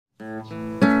Good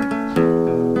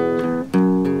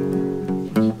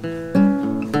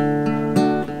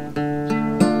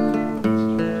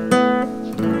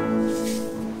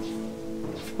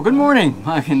morning,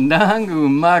 magandang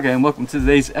umaga, and welcome to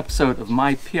today's episode of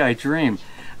My PI Dream.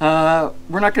 We're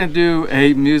not going to do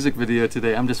a music video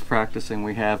today. I'm just practicing.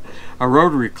 We have a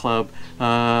Rotary Club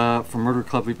from Rotary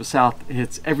Club Villa South.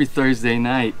 It's every Thursday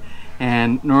night,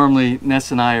 and normally Ness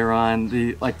and I are on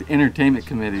the entertainment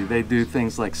committee. They do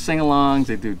things like sing-alongs,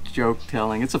 they do joke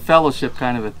telling. It's a fellowship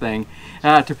kind of a thing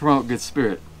to promote good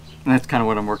spirit, and that's kind of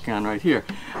what I'm working on right here.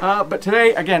 But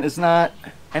today, again, it's not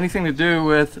anything to do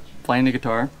with playing the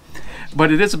guitar,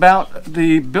 but it is about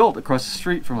the build across the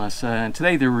street from us. And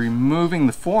today they're removing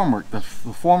the formwork, the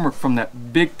formwork from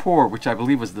that big pour, which I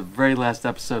believe was the very last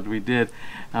episode we did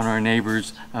on our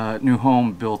neighbor's new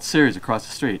home build series across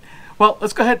the street. Well,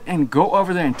 let's go ahead and go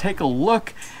over there and take a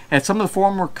look at some of the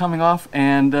formwork coming off,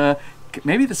 and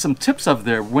maybe there's some tips of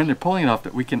there when they're pulling it off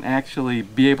that we can actually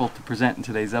be able to present in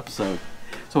today's episode.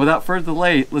 So without further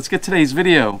delay, let's get today's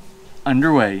video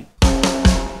underway.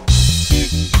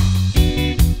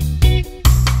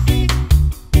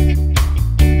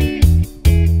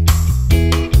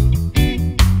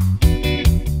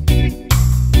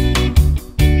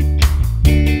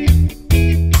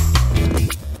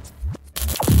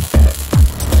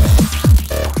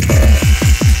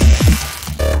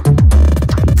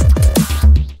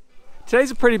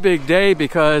 Today's a pretty big day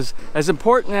because, as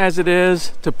important as it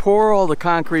is to pour all the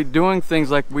concrete, doing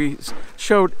things like we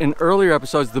showed in earlier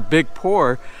episodes, the big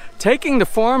pour, taking the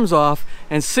forms off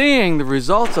and seeing the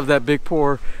results of that big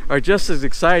pour are just as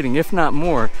exciting, if not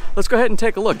more. Let's go ahead and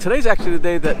take a look. Today's actually the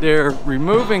day that they're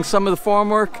removing some of the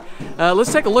formwork.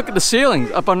 Let's take a look at the ceilings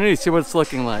up underneath, see what it's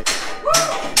looking like.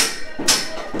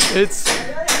 It's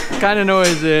kind of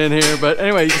noisy in here, but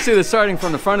anyway, you can see they're starting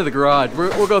from the front of the garage.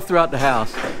 We'll go throughout the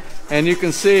house. And you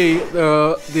can see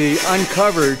the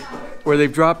uncovered where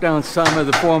they've dropped down some of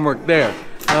the formwork there.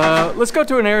 Let's go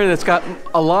to an area that's got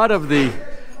a lot of the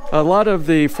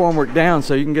formwork down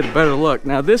so you can get a better look.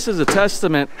 Now this is a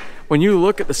testament when you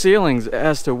look at the ceilings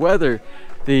as to whether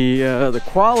the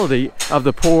quality of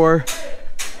the pour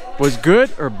was good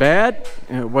or bad,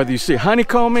 whether you see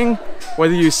honeycombing,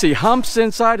 whether you see humps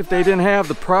inside if they didn't have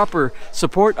the proper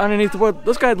support underneath the wood.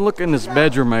 Let's go ahead and look in this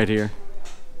bedroom right here.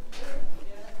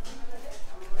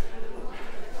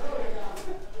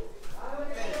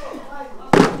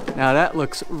 Now that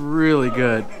looks really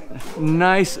good.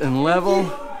 Nice and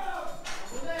level,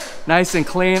 nice and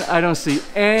clean. I don't see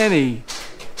any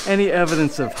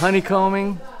evidence of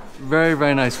honeycombing. Very,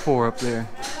 very nice pour up there.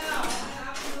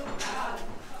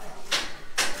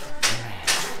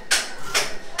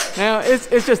 Now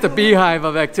it's just a beehive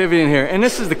of activity in here. And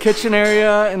this is the kitchen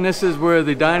area, and this is where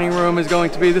the dining room is going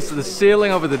to be. This is the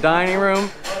ceiling over the dining room.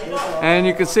 And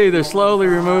you can see they're slowly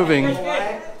removing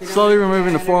the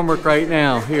formwork right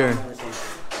now here.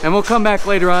 And we'll come back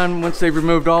later on once they've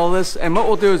removed all of this, and what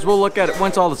we'll do is we'll look at it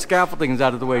once all the scaffolding is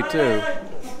out of the way too.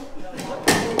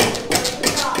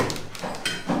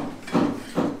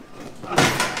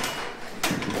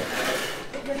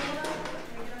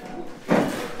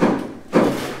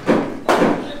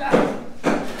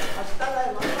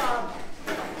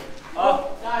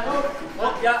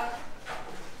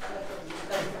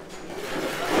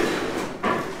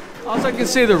 Also, you can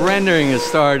see the rendering has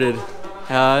started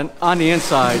on the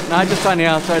inside, not just on the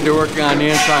outside. They're working on the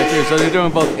inside too, so they're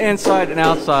doing both inside and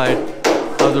outside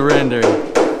of the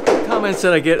rendering. Comments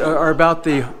that I get are about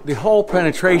the hole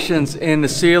penetrations in the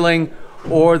ceiling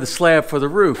or the slab for the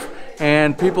roof,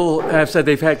 and people have said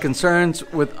they've had concerns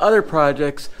with other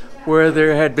projects where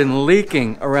there had been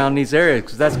leaking around these areas,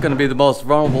 because that's going to be the most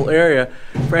vulnerable area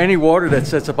for any water that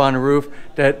sits up on the roof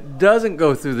that doesn't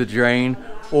go through the drain,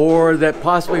 or that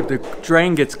possibly if the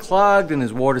drain gets clogged and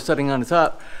there's water sitting on the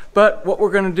top. But what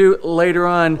we're going to do later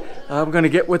on, I'm going to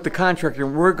get with the contractor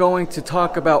and we're going to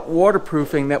talk about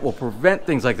waterproofing that will prevent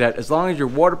things like that. As long as your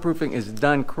waterproofing is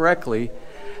done correctly,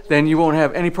 then you won't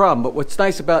have any problem. But what's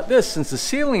nice about this, since the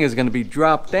ceiling is going to be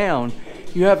dropped down,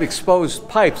 you have exposed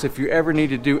pipes. If you ever need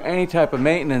to do any type of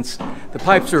maintenance, the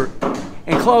pipes are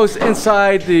enclosed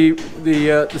inside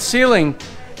the ceiling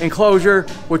enclosure,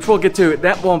 which we'll get to.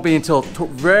 That won't be until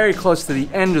very close to the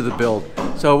end of the build.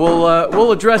 So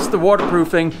we'll address the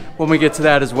waterproofing when we get to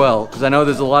that as well, because I know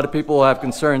there's a lot of people who have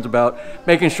concerns about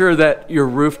making sure that your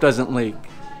roof doesn't leak.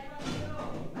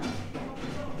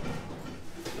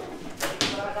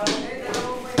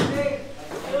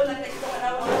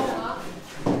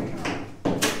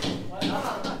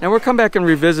 Now we'll come back and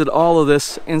revisit all of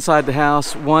this inside the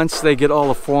house once they get all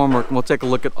the formwork, and we'll take a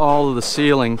look at all of the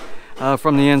ceiling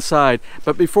from the inside.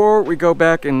 But before we go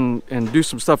back and do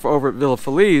some stuff over at Villa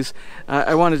Feliz,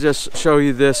 I want to just show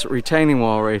you this retaining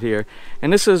wall right here.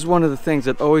 And this is one of the things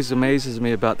that always amazes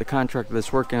me about the contractor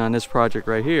that's working on this project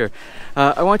right here.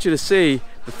 I want you to see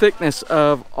the thickness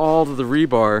of all of the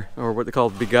rebar, or what they call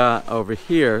biga over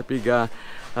here. Biga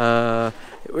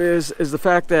is the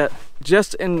fact that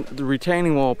just in the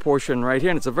retaining wall portion right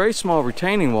here, and it's a very small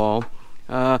retaining wall,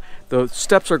 the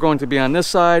steps are going to be on this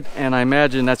side, and I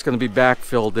imagine that's going to be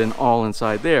backfilled in all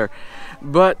inside there.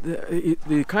 But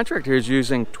the contractor is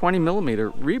using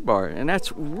 20mm rebar, and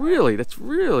that's really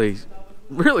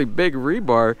big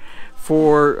rebar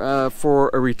for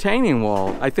a retaining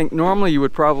wall. I think normally you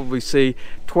would probably see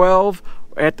 12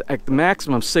 at the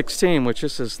maximum 16, which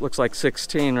looks like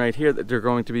 16 right here, that they're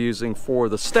going to be using for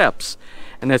the steps,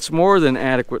 and that's more than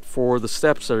adequate for the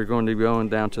steps that are going to be going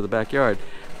down to the backyard.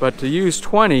 But to use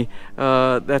 20,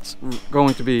 that's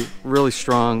going to be really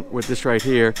strong with this right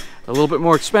here. A little bit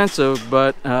more expensive,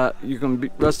 but you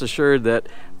can rest assured that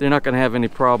they're not going to have any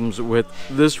problems with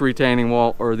this retaining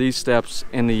wall or these steps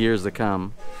in the years to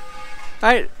come. All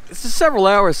right, it's several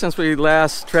hours since we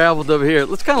last traveled over here.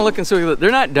 Let's kind of look and see. They're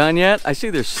not done yet. I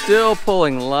see they're still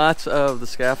pulling lots of the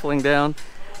scaffolding down,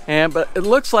 but it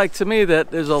looks like to me that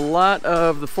there's a lot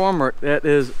of the formwork that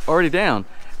is already down.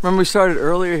 Remember, we started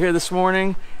earlier here this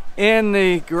morning in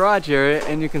the garage area,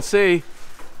 and you can see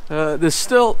there's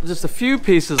still just a few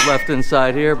pieces left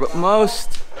inside here, but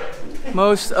most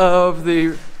of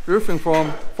the roofing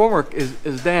formwork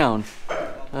is down.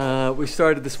 We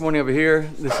started this morning over here.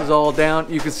 This is all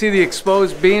down. You can see the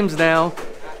exposed beams now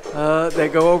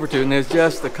that go over to, and there's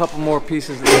just a couple more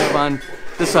pieces that we have on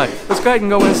this side. Let's go ahead and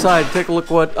go inside and take a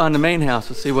look on the main house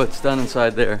to see what's done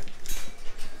inside there.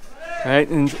 All right,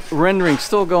 and rendering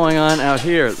still going on out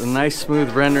here. The nice smooth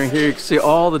rendering here. You can see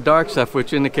all the dark stuff,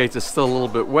 which indicates it's still a little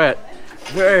bit wet.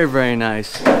 Very, very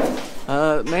nice.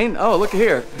 Oh, look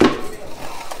here.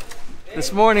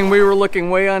 This morning we were looking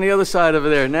way on the other side over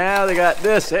there. Now they got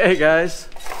this. Hey guys.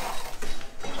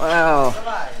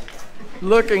 Wow.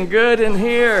 Looking good in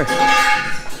here.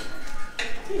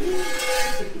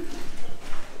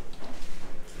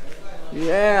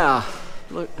 Yeah.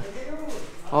 Look.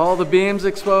 All the beams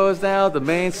exposed now. The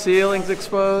main ceiling's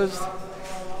exposed.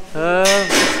 We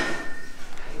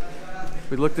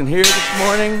looked in here this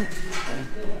morning.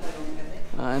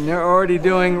 And they're already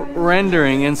doing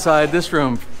rendering inside this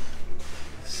room.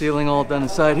 Ceiling all done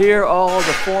inside here. All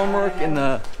the formwork in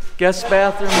the guest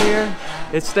bathroom here,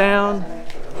 it's down.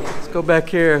 Let's go back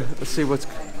here. Let's see what's.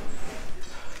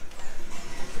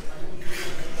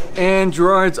 And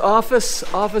Gerard's office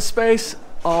space,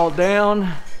 all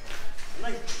down.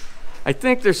 I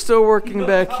think they're still working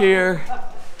back here.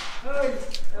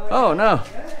 Oh no.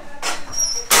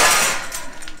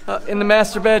 In the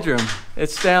master bedroom,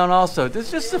 it's down also. There's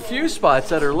just a few spots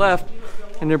that are left,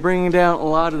 and they're bringing down a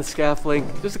lot of the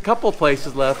scaffolding. There's a couple of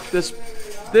places left.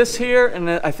 This here, and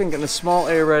then I think in a small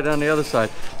area right on the other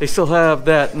side. They still have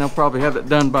that, and they'll probably have it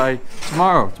done by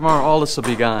tomorrow. Tomorrow all this will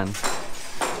be gone.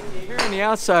 Here on the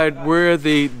outside where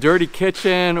the dirty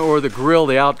kitchen or the grill,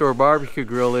 the outdoor barbecue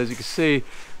grill is, you can see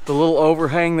the little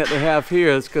overhang that they have here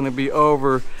is going to be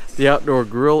over the outdoor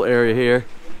grill area here.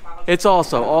 It's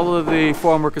also, all of the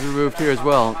formwork is removed here as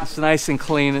well. It's nice and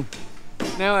clean.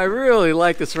 Now I really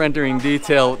like this rendering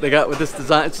detail they got with this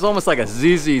design. It's almost like a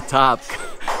ZZ Top,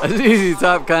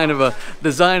 kind of a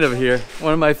design over here.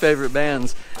 One of my favorite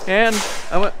bands. And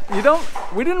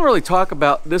we didn't really talk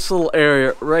about this little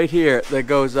area right here that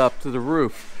goes up to the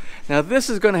roof. Now this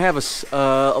is going to have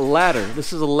a ladder.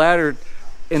 This is a ladder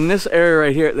in this area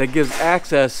right here that gives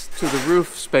access to the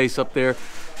roof space up there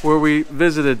where we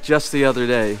visited just the other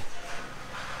day.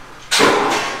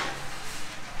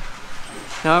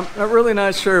 Now, I'm really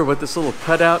not sure what this little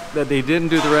cutout that they didn't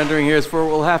do the rendering here is for.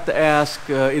 We'll have to ask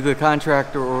either the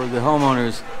contractor or the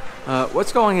homeowners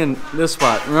what's going in this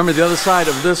spot. Remember, the other side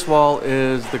of this wall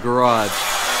is the garage.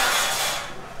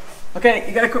 Okay,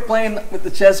 you gotta quit playing with the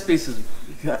chess pieces.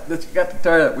 You got to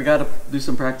start up. We gotta do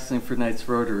some practicing for tonight's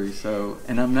rotary. So,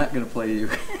 and I'm not gonna play you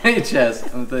any chess.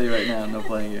 I'm gonna tell you right now, I'm not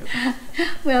playing you.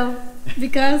 Well,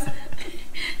 because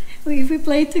if we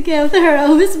play together, I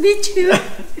always beat you.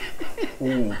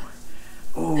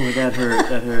 Oh, that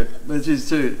hurt. But she's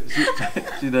too.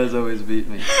 She does always beat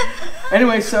me.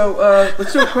 Anyway, so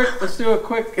let's do a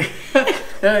quick.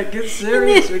 Get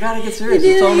serious. We gotta get serious.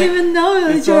 You didn't even know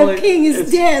that your king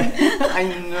is dead. I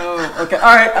know. Okay.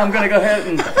 All right. I'm gonna go ahead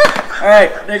and All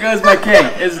right, there goes my king.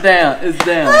 It's down. It's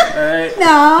down. All right.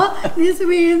 No, this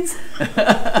wins.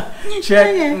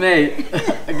 Checkmate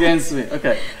against me.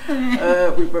 Okay.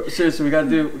 Seriously, we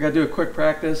gotta do a quick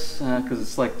practice because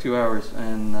it's like 2 hours,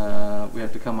 and we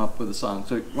have to come up with a song.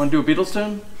 So, you want to do a Beatles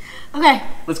tune? Okay.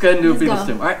 Let's go ahead and do a Beatles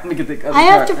tune. All right. Let me get the other I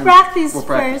have guitar to practice we'll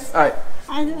practice first. All right.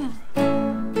 I don't know.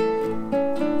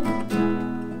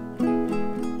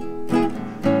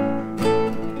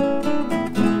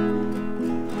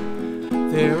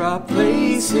 There are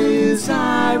places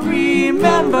I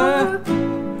remember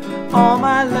all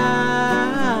my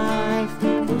life.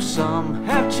 Though some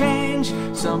have changed,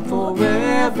 some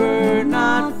forever,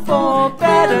 not for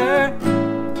better.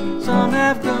 Some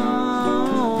have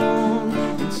gone,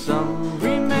 and some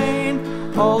remain.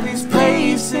 All these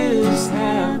places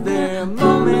have their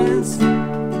moments.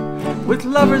 With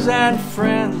lovers and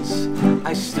friends,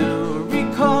 I still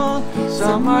recall.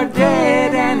 Some are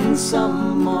dead and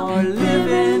some are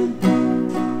living.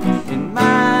 In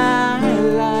my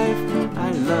life,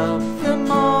 I love them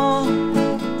all.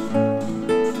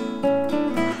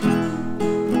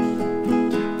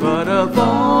 But of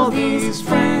all these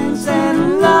friends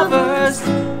and lovers,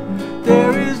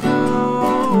 there is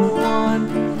no one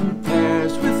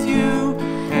compares with you.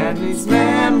 And these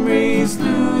memories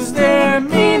lose their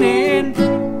meaning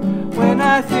when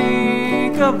I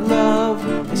think of love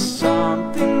as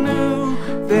something new.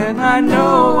 Then I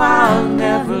know I'll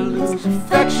never lose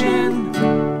affection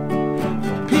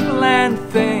for people and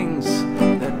things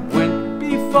that went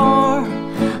before.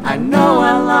 I know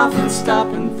I'll often stop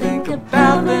and think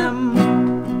about them.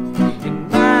 In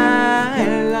my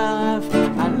life,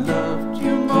 I loved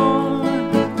you more.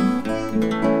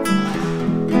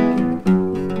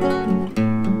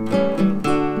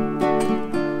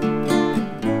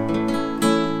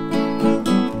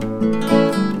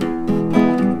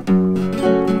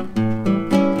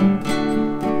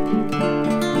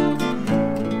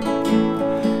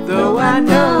 Though I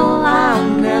know I'll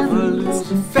never lose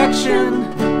affection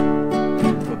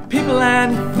for people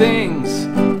and things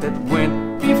that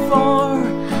went before.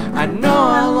 I know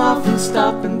I'll often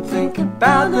stop and think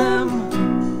about them.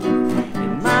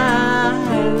 In my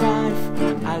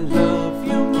life, I love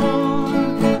you more.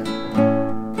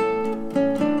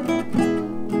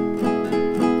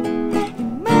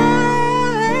 In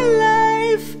my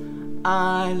life,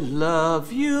 I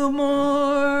love you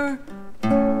more.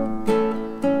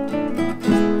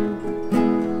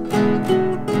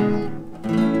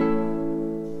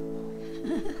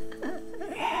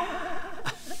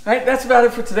 All right, that's about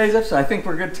it for today's episode. I think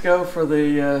we're good to go for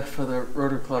the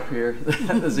Rotor Club here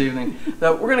this evening.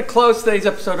 Now, we're going to close today's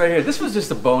episode right here. This was just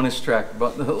a bonus track, the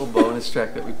little bonus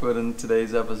track that we put in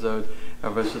today's episode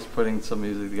of us just putting some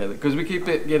music together. Because we keep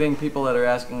getting people that are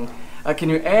asking, can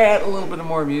you add a little bit of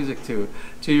more music to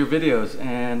your videos?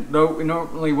 And no, we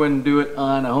normally wouldn't do it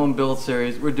on a home build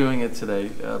series. We're doing it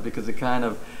today because it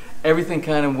everything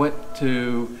kind of went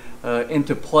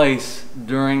into place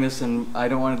during this, and I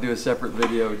don't want to do a separate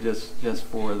video just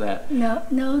for that.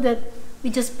 No, that we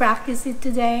just practiced it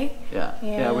today.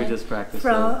 Yeah, we just practiced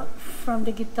from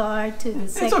the guitar to the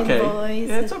second voice.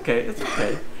 Yeah, it's okay. It's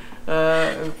okay.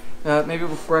 Maybe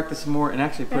we'll practice some more and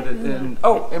actually put it in.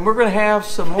 Oh, and we're gonna have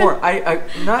some more.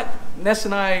 Ness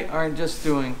and I aren't just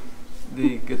doing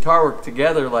the guitar work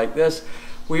together like this.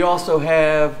 We also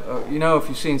have, if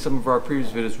you've seen some of our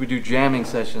previous videos, we do jamming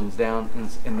sessions down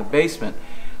in the basement.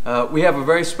 We have a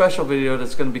very special video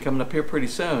that's going to be coming up here pretty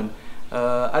soon.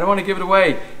 I don't want to give it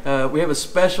away. We have a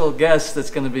special guest that's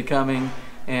going to be coming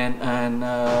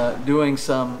and doing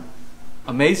some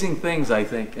amazing things, I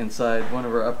think, inside one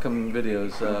of our upcoming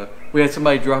videos. We had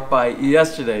somebody drop by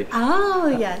yesterday. Oh,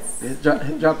 yes.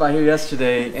 Dropped by here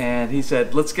yesterday, and he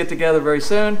said, let's get together very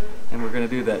soon, and we're going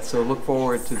to do that. So look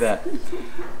forward to that.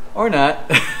 Or not.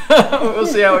 We'll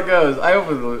see how it goes.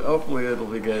 Hopefully it'll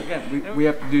be good. Again, we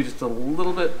have to do just a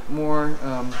little bit more.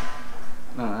 No,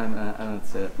 I don't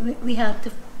say it. We have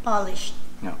to polish.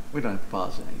 No, we don't have to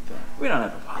polish anything. We don't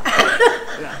have to polish anything.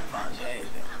 We don't have to polish anything.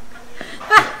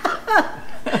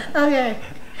 Okay.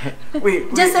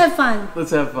 Just have fun.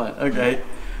 Let's have fun. Okay.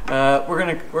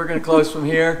 We're gonna close from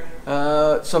here.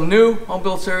 Some new home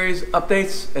build series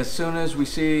updates as soon as we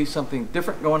see something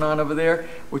different going on over there,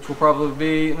 which will probably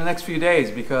be in the next few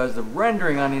days because the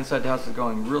rendering on the inside of the house is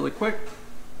going really quick.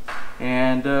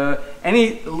 And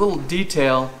any little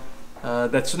detail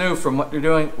that's new from what you're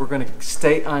doing, we're going to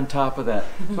stay on top of that.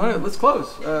 So let's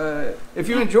close. If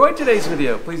you enjoyed today's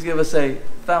video, please give us a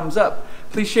thumbs up.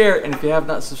 Please share, and if you have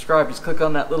not subscribed, just click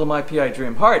on that little MPID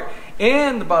dream heart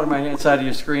in the bottom right hand side of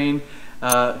your screen.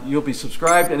 you'll be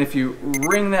subscribed, and if you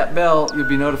ring that bell, you'll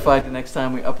be notified the next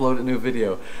time we upload a new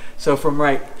video. So from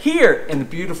right here in the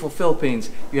beautiful Philippines,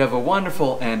 you have a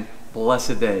wonderful and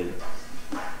blessed day.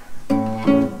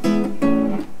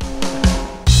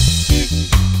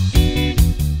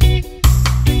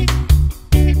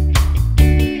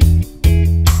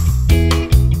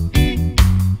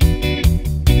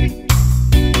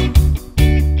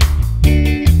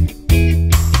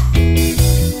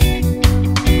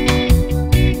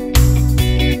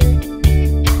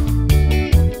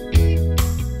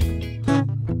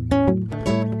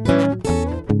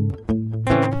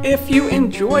 If you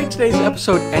enjoyed today's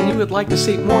episode and you would like to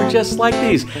see more just like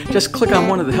these, just click on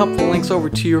one of the helpful links over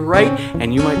to your right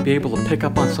and you might be able to pick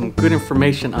up on some good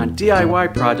information on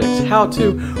DIY projects, how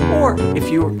to, or if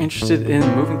you are interested in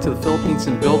moving to the Philippines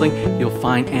and building, you'll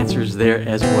find answers there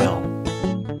as well.